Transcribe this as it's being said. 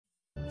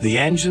The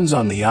engines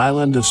on the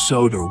island of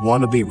Sodor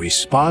want to be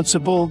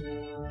responsible,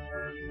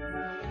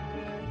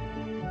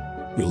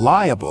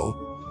 reliable,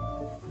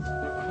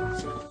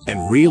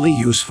 and really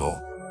useful.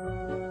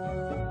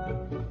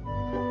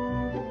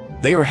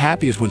 They are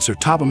happiest when Sir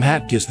Topham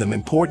Hatt gives them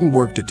important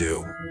work to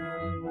do.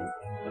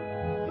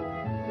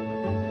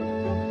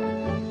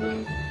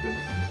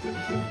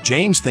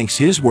 James thinks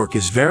his work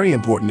is very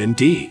important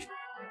indeed.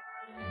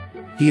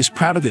 He is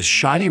proud of his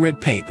shiny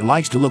red paint and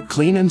likes to look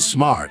clean and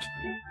smart.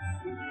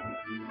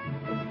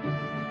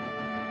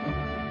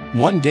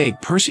 One day,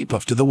 Percy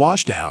puffed to the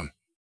washdown.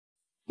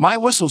 "My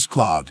whistle's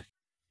clogged."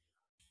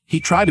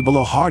 He tried to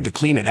blow hard to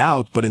clean it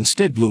out, but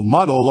instead blew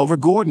mud all over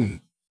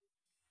Gordon.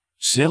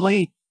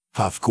 "Silly,"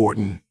 puffed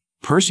Gordon.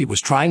 Percy was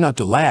trying not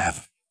to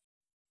laugh.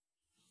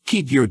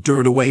 "Keep your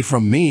dirt away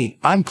from me.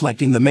 I'm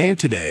collecting the mail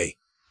today."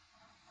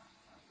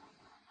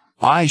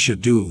 "I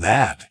should do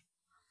that."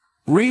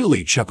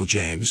 "Really," chuckled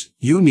James.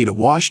 "You need a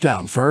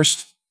washdown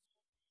first."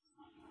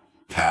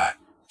 "Pah,"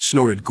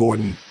 snorted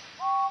Gordon.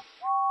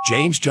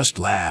 James just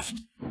laughed.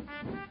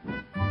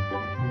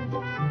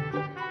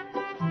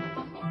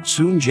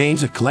 Soon James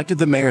had collected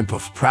the mare and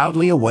puffed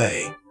proudly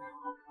away.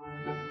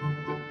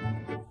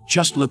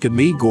 "Just look at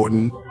me,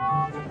 Gordon."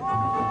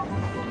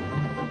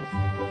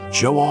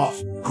 "Show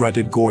off,"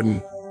 grunted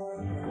Gordon.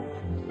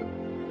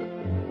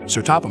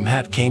 Sir Topham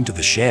Hatt came to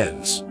the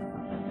sheds.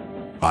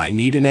 "I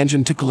need an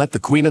engine to collect the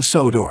Queen of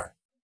Sodor."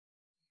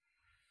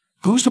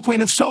 "Who's the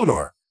Queen of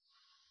Sodor?"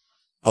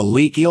 "A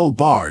leaky old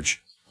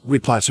barge,"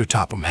 replied Sir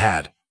Topham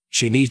Hatt.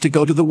 "She needs to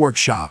go to the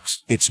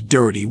workshops. It's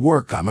dirty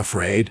work, I'm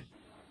afraid."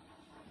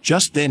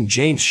 Just then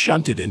James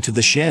shunted into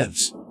the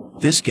sheds.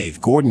 This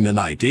gave Gordon an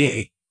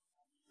idea.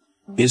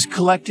 "Is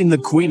collecting the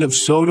Queen of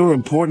Sodor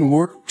important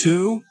work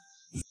too?"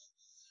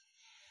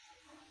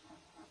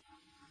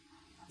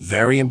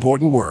 "Very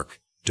important work.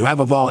 Do you have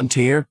a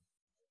volunteer?"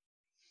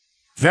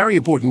 "Very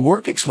important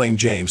work," exclaimed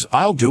James.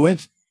 "I'll do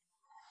it."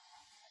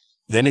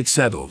 Then it's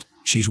settled.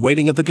 She's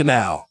waiting at the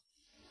canal.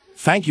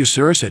 "Thank you,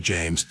 sir," said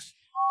James.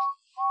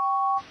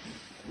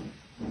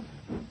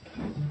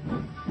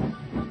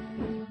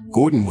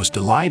 Gordon was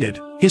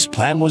delighted. His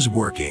plan was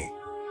working.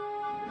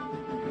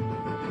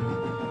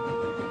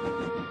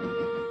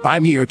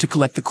 "I'm here to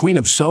collect the Queen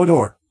of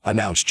Sodor,"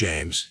 announced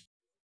James.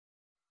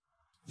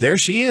 "There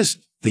she is,"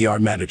 the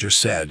yard manager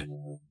said.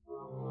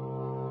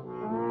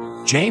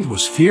 James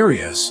was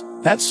furious.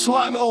 "That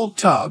slimy old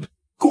tub!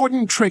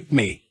 Gordon tricked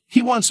me.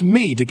 He wants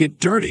me to get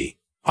dirty.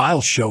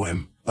 I'll show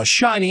him. A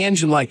shiny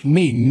engine like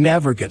me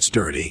never gets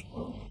dirty."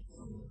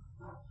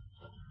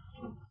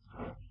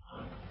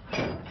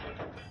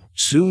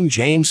 Soon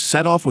James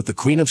set off with the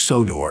Queen of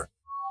Sodor.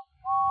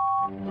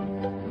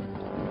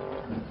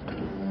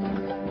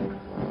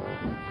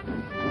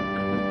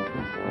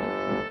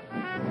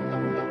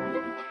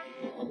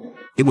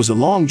 It was a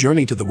long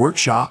journey to the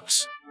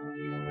workshops.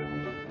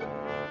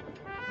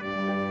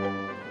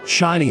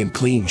 Shiny and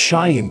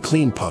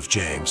clean, puffed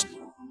James.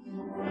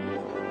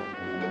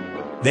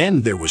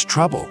 Then there was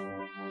trouble.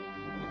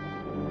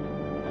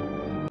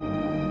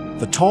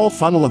 The tall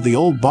funnel of the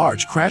old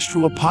barge crashed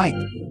through a pipe.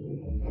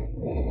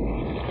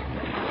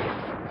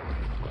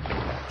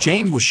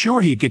 James was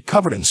sure he'd get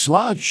covered in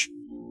sludge.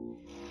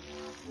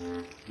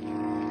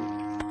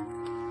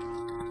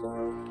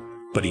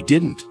 But he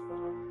didn't.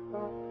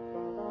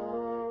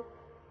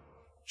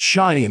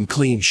 Shiny and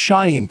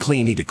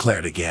clean, he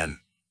declared again.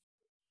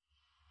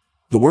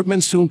 The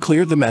workmen soon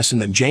cleared the mess, and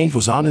then James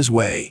was on his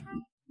way.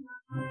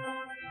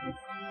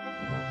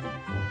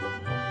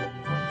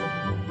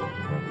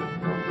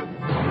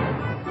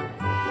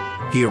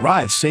 He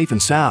arrived safe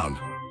and sound,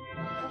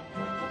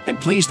 and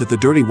pleased that the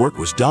dirty work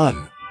was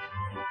done.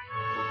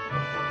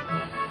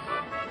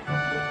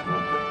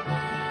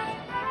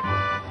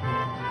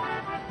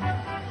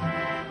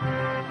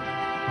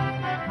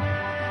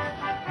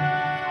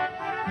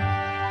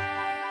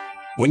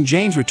 When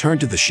James returned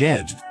to the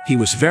shed, he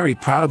was very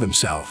proud of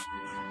himself.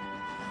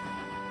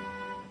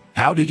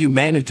 "How did you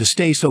manage to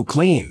stay so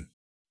clean?"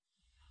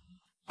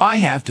 "I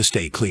have to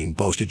stay clean,"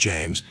 boasted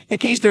James, "in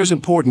case there's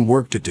important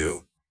work to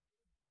do."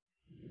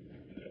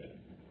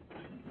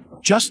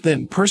 Just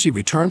then Percy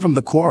returned from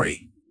the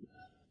quarry.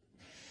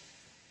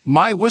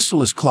 "My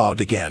whistle is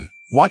clogged again.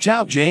 Watch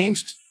out,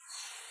 James."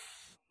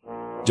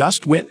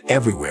 "Dust went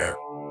everywhere.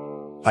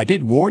 I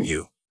did warn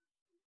you."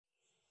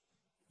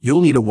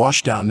 "You'll need a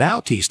washdown now,"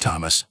 teased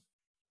Thomas.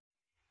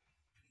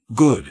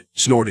 "Good,"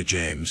 snorted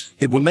James.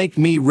 "It will make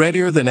me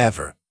readier than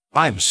ever.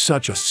 I'm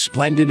such a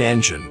splendid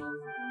engine."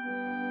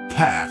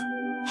 "Pah,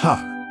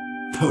 huh,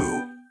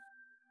 pooh."